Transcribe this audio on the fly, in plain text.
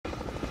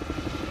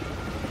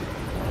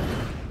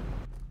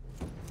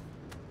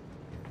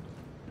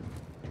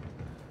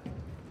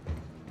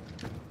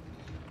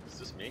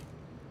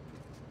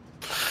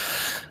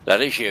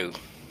That is you.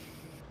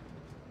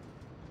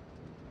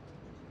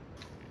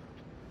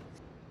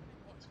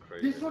 That's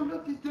crazy.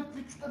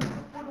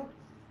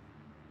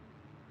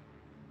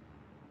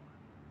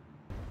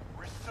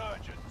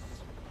 Resurgence.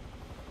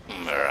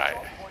 Alright.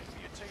 Point for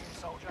your team,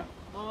 soldier.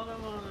 All I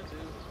wanna do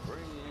is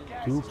bring in.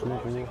 Gas is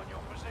closing on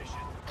your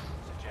position.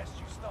 Suggest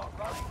you start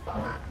running.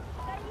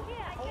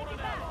 Fallen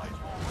allies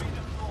will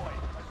redeploy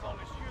as long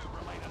as you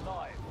remain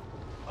alive.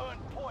 Earn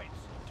points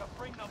to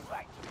bring them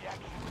back to the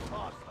action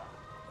faster.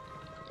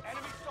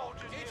 Enemy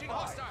soldiers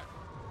nearby.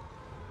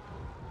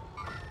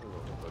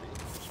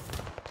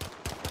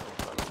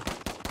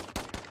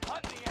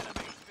 Hunt the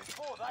enemies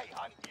before they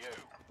hunt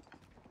you.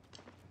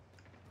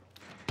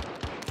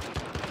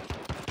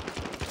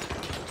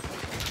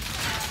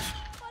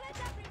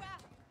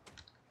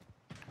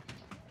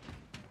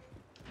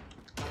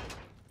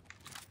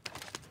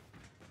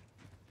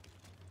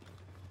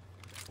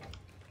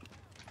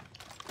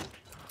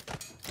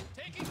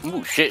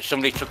 Oh shit,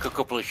 somebody took a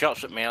couple of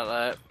shots at me out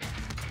there.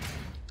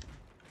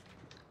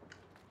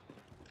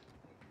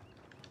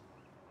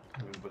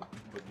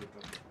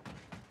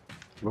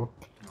 No.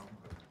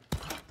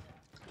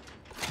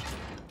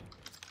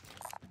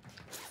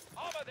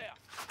 Armor there.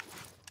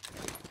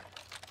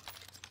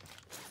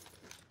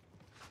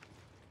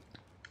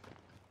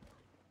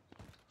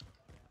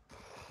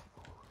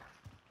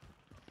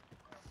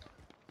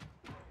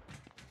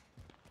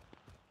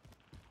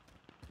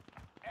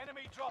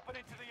 Enemy dropping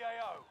into the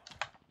AO.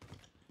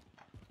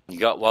 You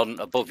got one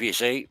above your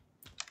seat.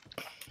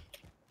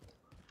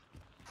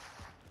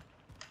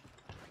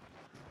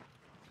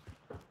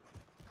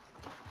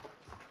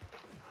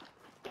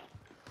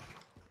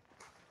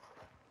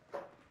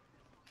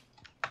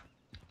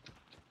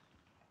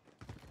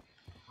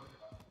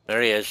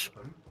 There he is.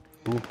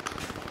 Ooh.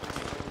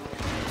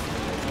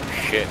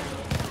 Shit.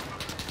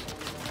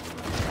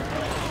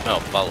 Oh,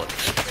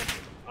 bollocks.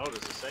 Oh,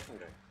 there's a second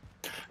guy.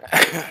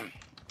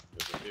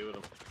 There's a few of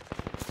them.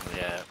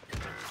 Yeah.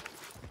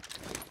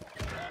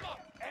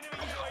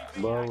 Enemy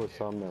UAV Bah active. ouais,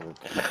 ça merde.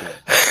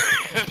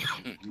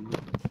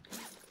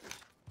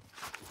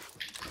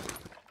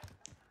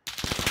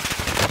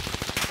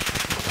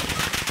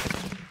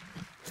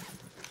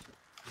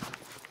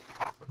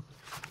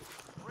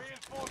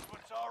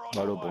 Reinforcements are on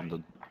Allô, the way.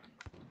 Brandon.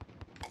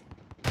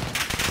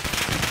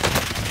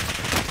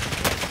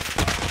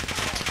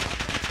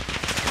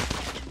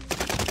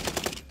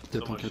 T'es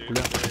en quelle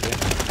couleur?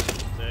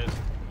 Dead.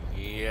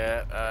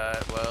 Yeah,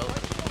 well,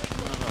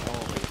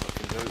 holy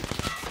fucking group.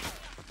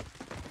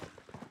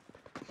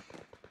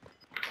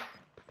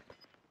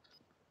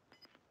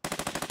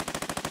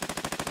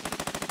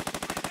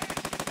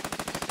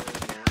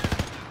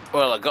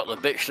 Well, I got the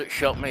bitch that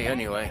shot me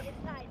anyway.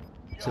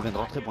 Ça vient de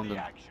rentrer, Brandon.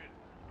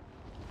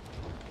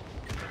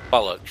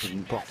 Bollocks.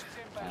 Une porte.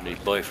 And his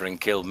boyfriend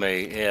killed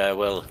me. Yeah,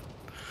 well,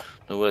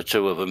 there were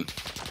two of them.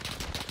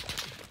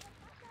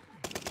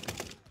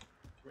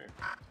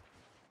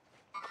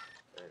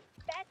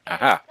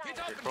 Aha.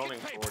 You're crawling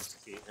towards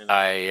the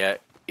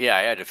Yeah,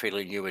 I had a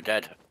feeling you were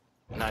dead.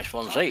 Nice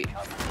one, Z.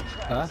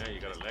 Ah, There you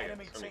got a leg.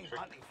 Enemy It's only team tricky.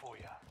 hunting for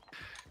you.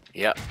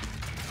 Yeah.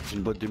 j'ai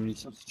une boîte de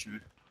munitions si tu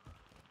veux.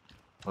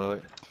 Ouais,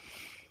 ouais.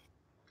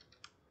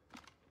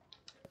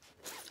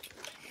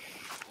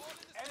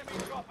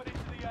 Enemy dropping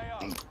into the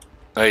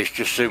AO. He's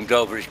just zoomed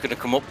over. He's going to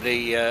come up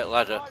the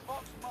ladder. Buy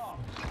box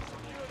marked.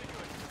 Secure the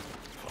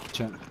goods.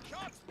 Tiens,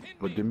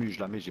 boîte de mu, je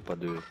la mets, j'ai pas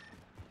de.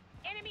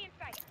 Enemy in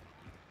sight.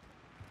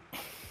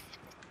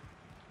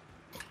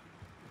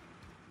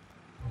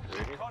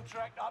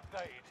 Contract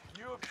updated.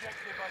 New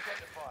objective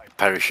identified.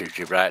 Parachute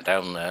you right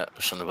down there,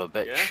 son of a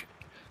bitch.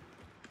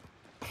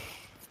 Yeah?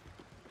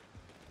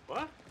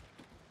 What?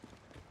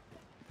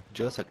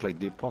 Déjà, ça claque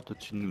des portes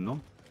au-dessus de nous,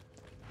 non?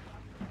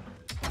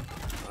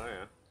 Oh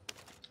yeah.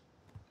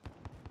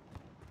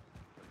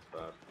 That's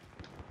bad.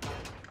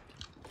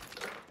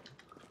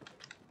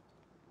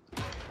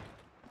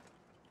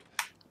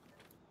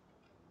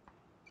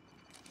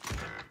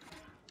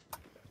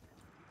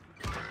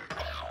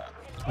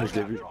 Ah, je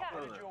l'ai vu.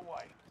 Headed your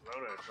way.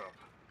 Loadout drop.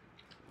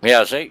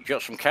 Yeah, Z, you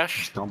got some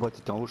cash? J'étais en bas,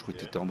 t'étais en haut, je crois que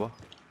t'étais en bas.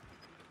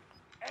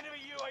 Enemy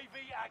UAV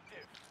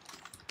active.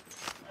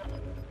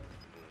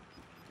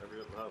 Every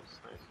little helps.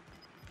 Nice.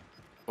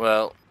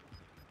 Well,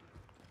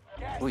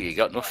 Gas oh, is you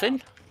got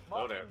nothing?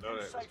 marking Loadout, new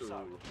loadout. safe Let's go.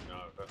 zone. No,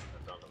 that's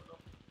not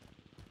enough.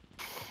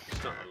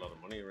 There's not a lot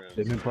of money around.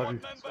 J'ai même pas One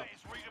vu. member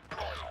is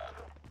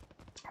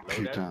redeployed.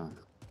 Putain.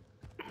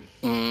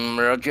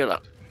 Roger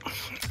that.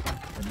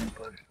 J'ai même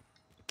pas vu.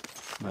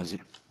 Vas-y.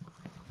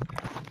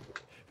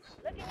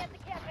 Looking at the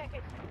care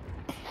package.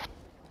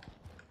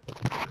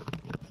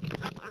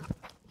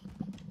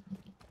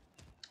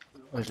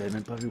 Ouais, je l'avais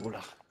même pas vu, gros là.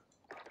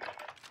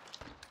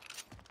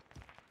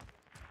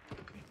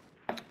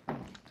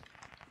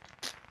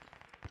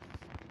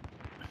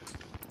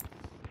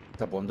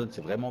 Ça, Brandon,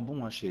 c'est vraiment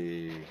bon hein,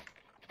 chez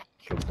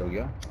Hot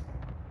Dog.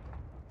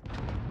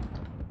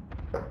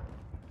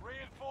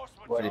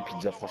 Reinforcements Ouais, les are on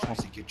pizzas, the franchement, way.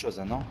 c'est quelque chose,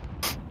 hein, non?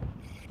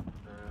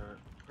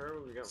 Where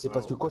will we get C'est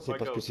parce que one? quoi? If C'est I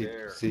parce go que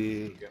there, c'est.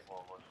 you get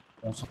one.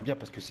 On sent bien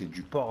parce que c'est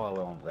du porc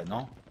en vrai,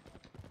 non?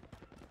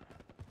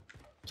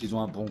 Qu'ils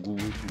ont un bon goût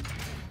et tout.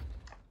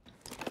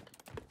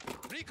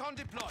 Recon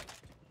deployed.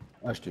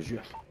 Ah, je te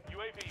jure.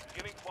 UAV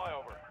beginning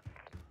flyover.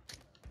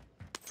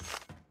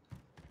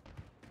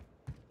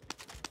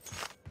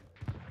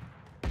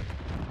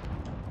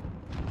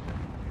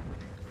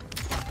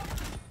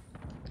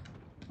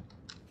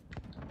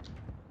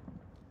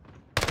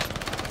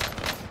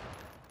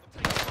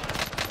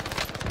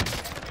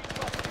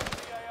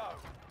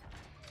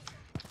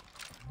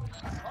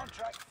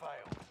 Contract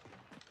failed.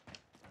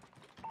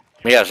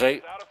 Yeah,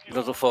 see,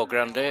 another 4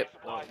 grand here.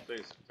 Oh,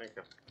 please, thank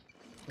you.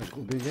 Je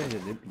gros BZ, il y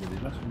a des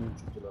gens sur nous.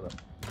 Là.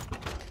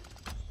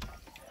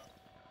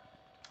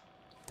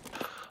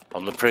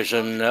 On the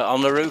prison,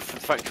 on the roof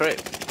factory.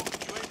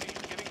 UAV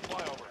beginning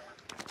flyover.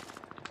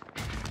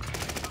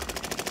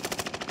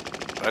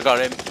 I got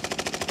him.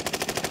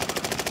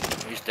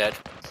 He's dead.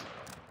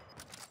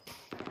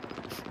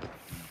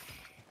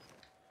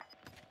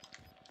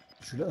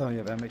 Je suis là, il y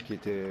avait un mec qui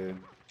était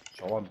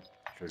sur WAM.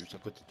 Je suis juste à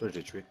côté de toi, je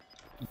l'ai tué.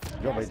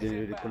 Là, on va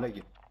aider les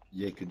collègues.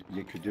 Il y a que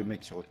 2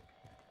 mecs sur eux.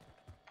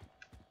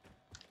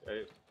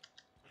 Hey,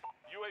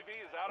 UAV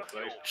is out of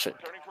fuel. So,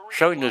 Returning for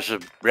showing us a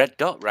red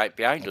dot right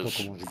behind Attends, us.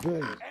 comment je bug?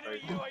 enemy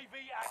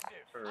UAV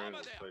active. turn around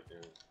and fight you.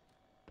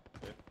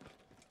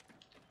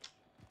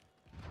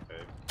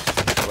 Okay.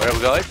 Where are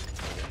we going?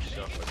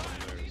 Shot by someone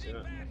there, see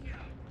that?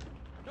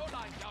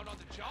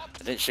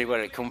 I didn't see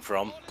where it come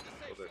from.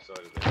 Other side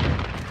of there.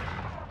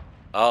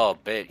 Oh,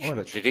 bitch. Oh,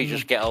 là, Did he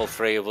just get all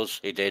 3 of us?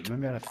 He did.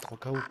 Même elle a fait 3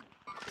 KO.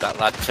 That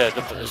lad turned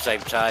up at the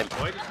same time.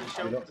 Why did we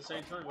shout at the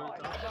same time? What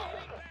are you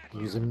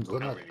talking Ils ont mis une about?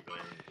 grenade. Not really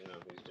blaming, you know,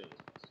 these dudes.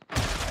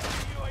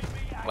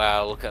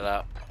 Wow, look at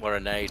that. What a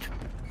nade.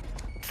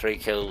 3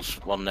 kills,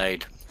 1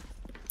 nade.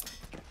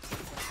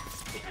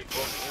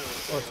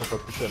 Oh, ils sont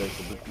pas plus là, ils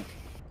sont beaucoup.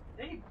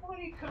 Hey,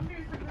 buddy, come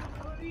here,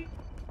 buddy.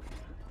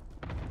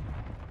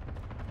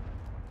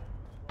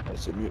 Ouais,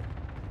 c'est mieux.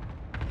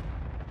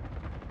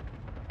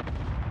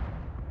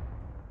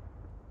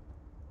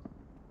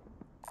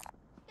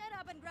 Get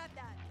up and grab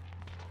that.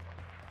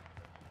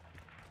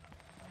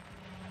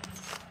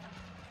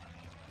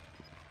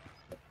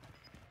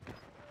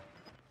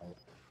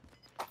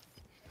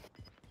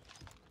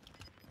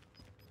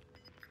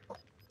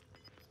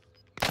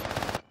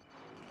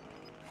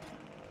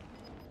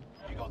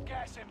 You got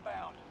gas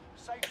inbound.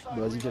 Safe zone.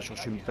 Vas-y, viens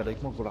chercher une métal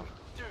avec moi, voilà.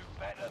 Do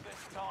better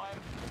this time.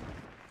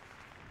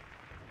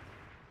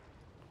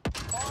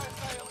 Fire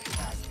sale is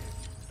active.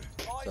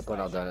 Buy Ça a pas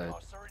l'air station d'aller-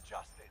 costs are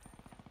adjusted.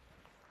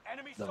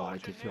 Enemy d'avoir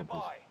été soldier fait, en plus.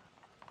 nearby.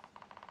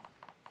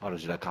 Oh là,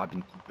 j'ai la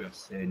carabine Cooper,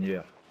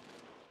 Seigneur.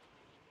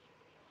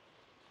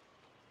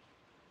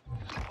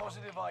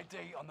 Positive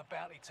ID on the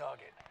bounty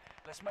target.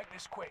 Let's make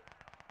this quick.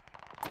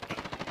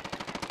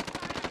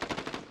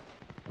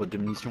 Boîte de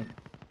munitions,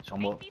 sur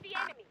moi. I see the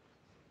enemy.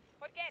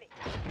 Forget it.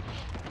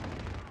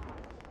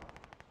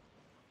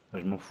 Ah,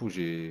 je m'en fous,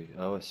 j'ai...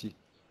 Ah ouais, si.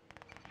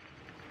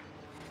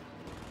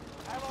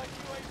 Allied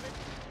UAV.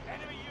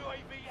 Enemy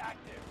UAV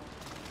active.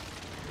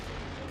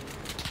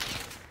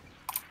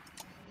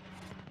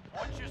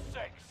 Watch your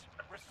six.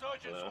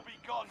 Resurgence will be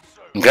gone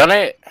soon. Got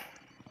it?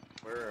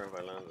 Where have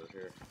I landed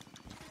here?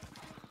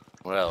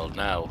 Well,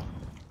 now,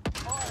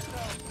 Fire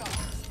sales done.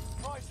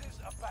 Prices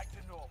are back to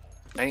normal.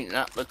 ain't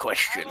that the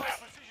question? Allied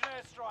precision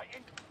airstrike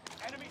in.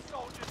 Enemy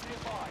soldiers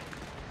nearby.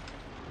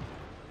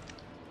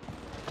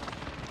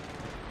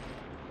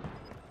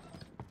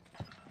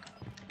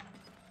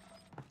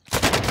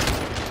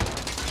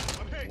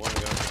 One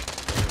gun.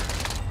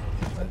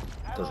 Ouais.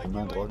 Attends, je remets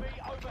un drone.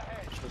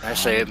 I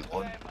see him.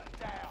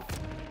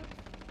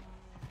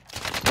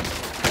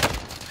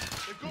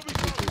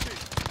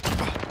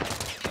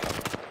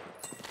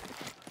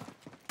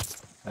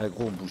 Ah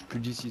gros, on bouge plus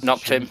d'ici. c'est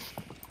Knocked chiant. him.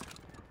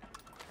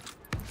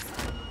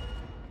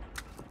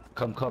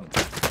 Come. Come.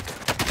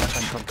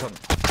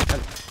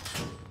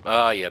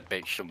 Oh, you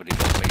bitch, somebody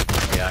got me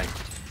from behind.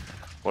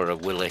 What a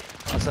willy.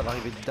 Ah, ça va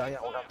arriver de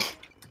derrière, regarde.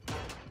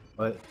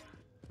 Ouais.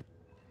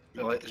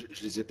 Ouais,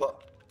 je les ai pas.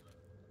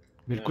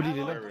 Mais le colis, il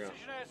est là.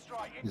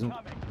 Ils ont...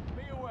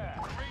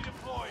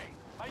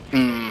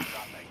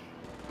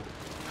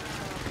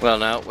 Well,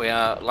 now, we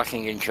are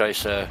lacking in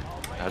choice,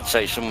 I'd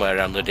say somewhere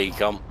around the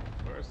decom.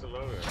 Where's the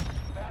loader?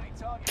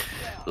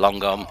 Long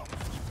gone.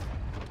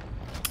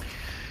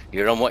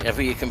 You're on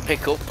whatever you can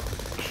pick up. Get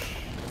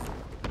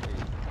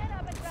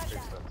up and grab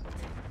that.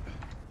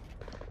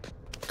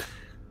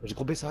 J'ai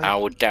gros ça I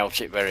arrive. would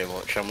doubt it very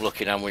much. I'm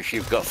looking how much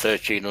you've got,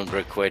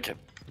 1,300 quid,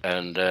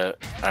 and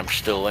I'm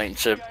still waiting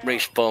to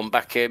respawn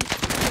back in.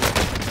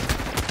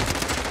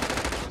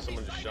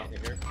 Someone just shot me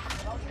here.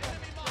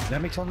 Il y a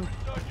un mec sur nous.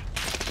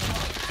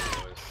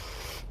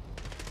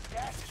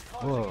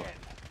 Oh.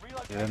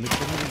 Il y a un mec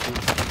sur nous.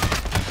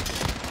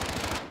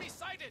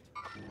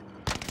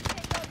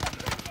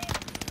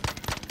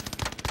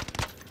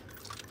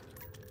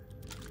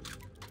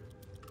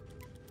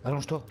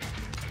 Allonge-toi.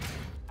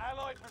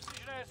 Allied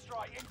precision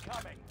airstrike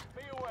incoming.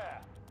 Be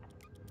aware.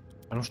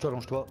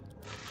 Allonge-toi.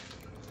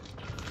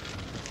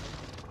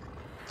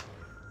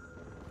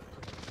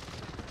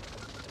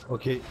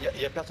 Ok,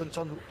 y a personne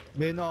sur nous.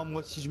 Mais non, moi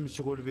aussi je me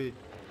suis relevé.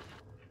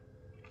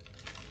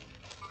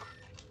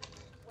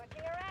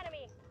 Watching our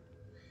enemy.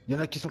 Il y en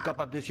a qui sont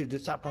capables de suivre de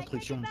simple I take it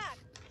instruction. back.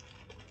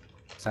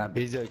 C'est un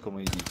baiser, comme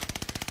il dit.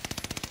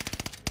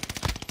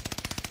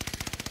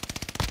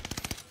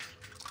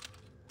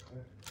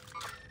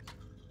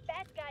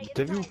 That guy is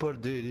T'as vu ou tight. pas le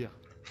délire?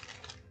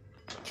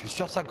 Je suis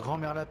sûr sa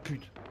grand-mère la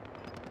pute.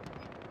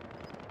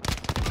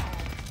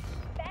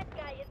 That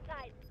guy is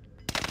tight.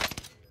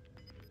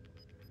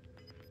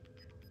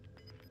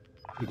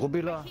 Le gros B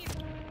là,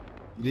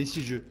 il est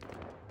ici, jeu.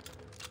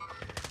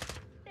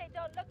 They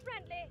don't look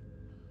friendly.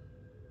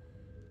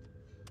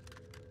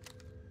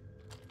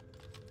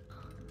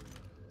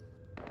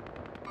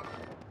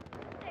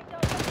 They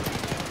don't look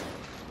friendly.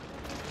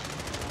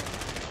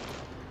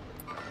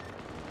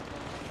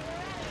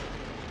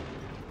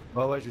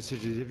 Ouais, ouais, je sais,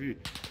 je les ai vus.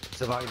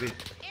 Ça va arriver.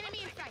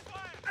 Enemy in sight.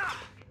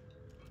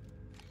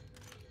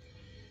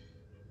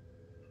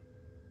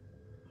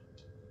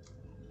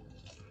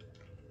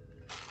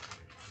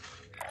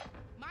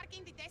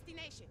 Marking the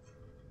destination.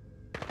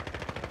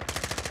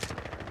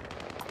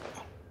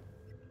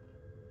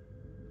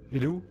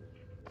 Il est où?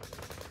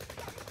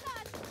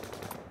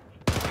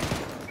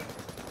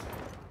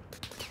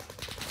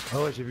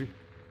 Ah ouais, j'ai vu.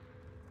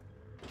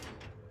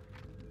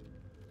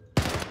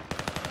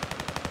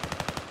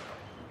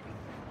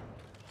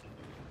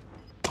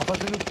 En face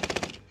de nous.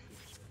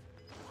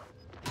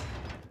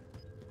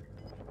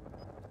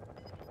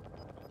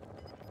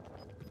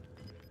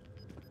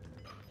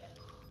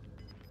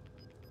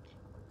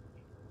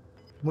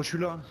 Moi je suis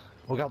là.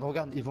 Regarde,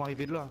 regarde, ils vont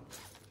arriver de là.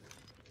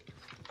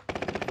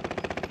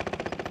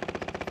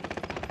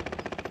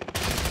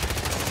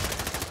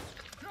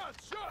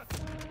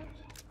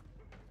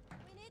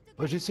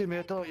 Ouais, j'essaie, mais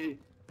attends.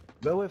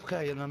 Bah ouais,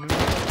 frère, il y en a même.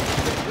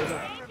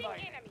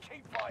 Engaging enemy.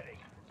 Keep fighting.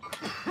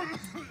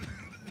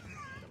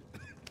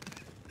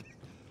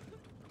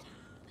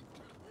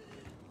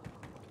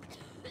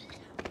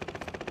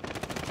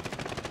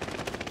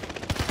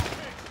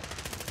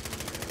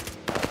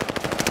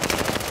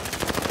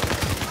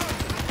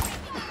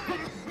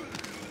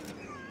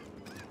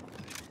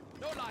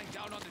 No lying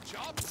down on the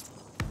job.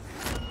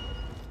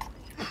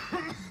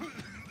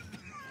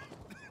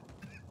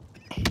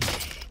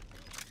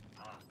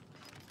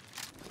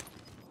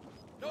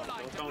 No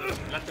lying down.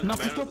 Non,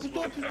 pousse-toi,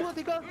 pousse-toi, pousse-toi,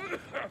 les gars.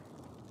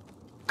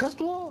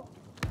 Casse-toi.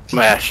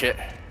 Ah, shit.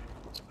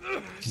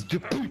 Fils de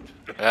pute.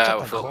 Ah, Ta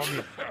well, fuck.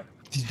 grand-mère.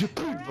 Fils de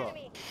pute, va.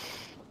 Enemy.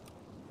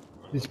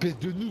 Espèce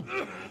de nid.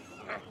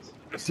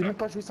 C'est même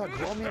pas jouer sa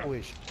grand-mère,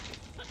 wesh.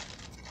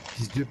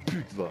 Fils de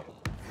pute, va.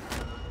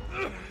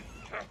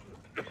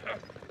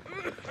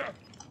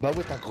 Bah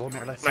ouais, ta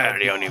grand-mère là.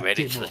 Well, he only made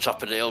it to the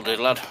top of the hill, did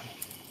lad.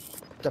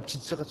 Ta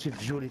petite soeur, elle se fait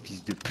violer,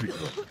 fils de pute,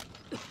 va.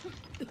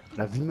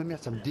 La vie de ma mère,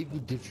 ça me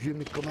dégoûte des vieux,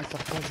 mais comment ça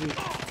fait jouer.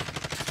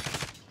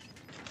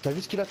 T'as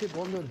vu ce qu'il a fait,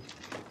 Brandon?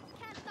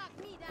 Can't knock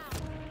me down.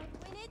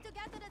 We need to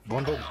get to the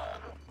Brandon.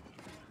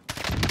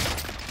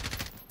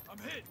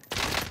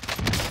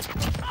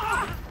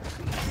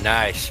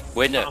 Nice.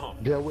 Winner. Oh,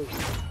 Bien ouais.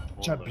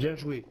 Tiens, bien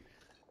joué.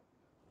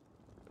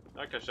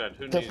 like I said,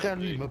 who Ta needs frère,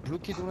 lui, il the... m'a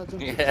bloqué dans la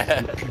zone.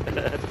 Yeah.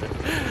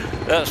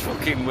 That's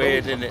fucking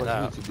weird, isn't it,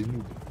 that? C'est des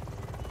noobs.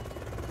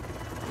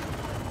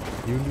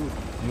 You noob,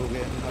 no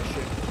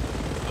réanimation.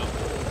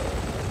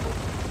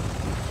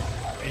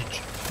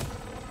 Bitch.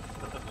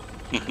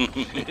 Bah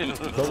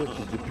ouais,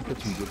 fils de pute, toi,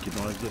 tu me bloquais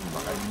dans la zone, il m'a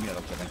réanimé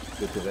alors qu'il y avait un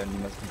truc de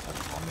réanimation, ça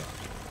me prend merde.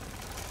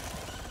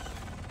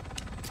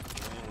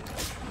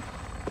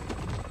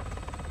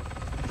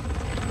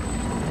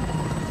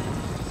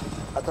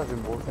 Attends, je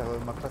vais me refaire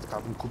ma classe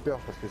Carbon Cooper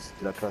parce que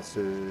c'était la classe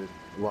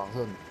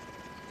Warzone.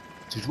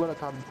 Tu joues à la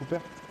Carbon Cooper?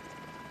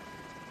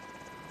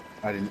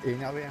 Elle est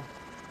énervée, hein.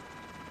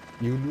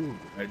 You noob,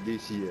 elle dit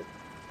ici.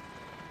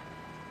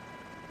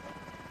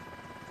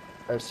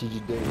 LCD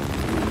Day,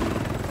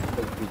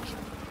 bitch.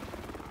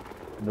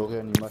 No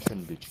reanimation,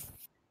 bitch.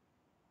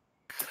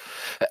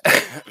 I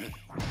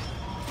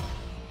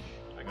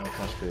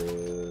Enfin, je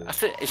fais... I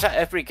think, is that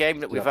every game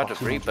that we've had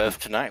of Rebirth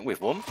tonight we've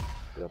won?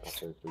 la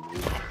partie avec le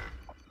groupe.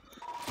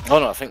 Oh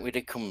no, I think we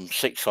did come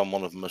 6 on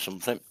one of them or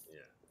something.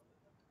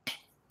 Yeah.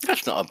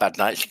 That's not a bad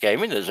night's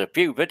gaming. There's a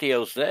few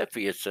videos there for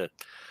you to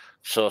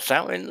source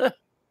out, in there.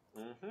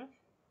 Mm-hmm.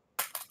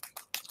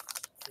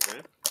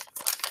 Okay.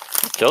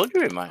 I told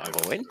you we might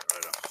have a win. I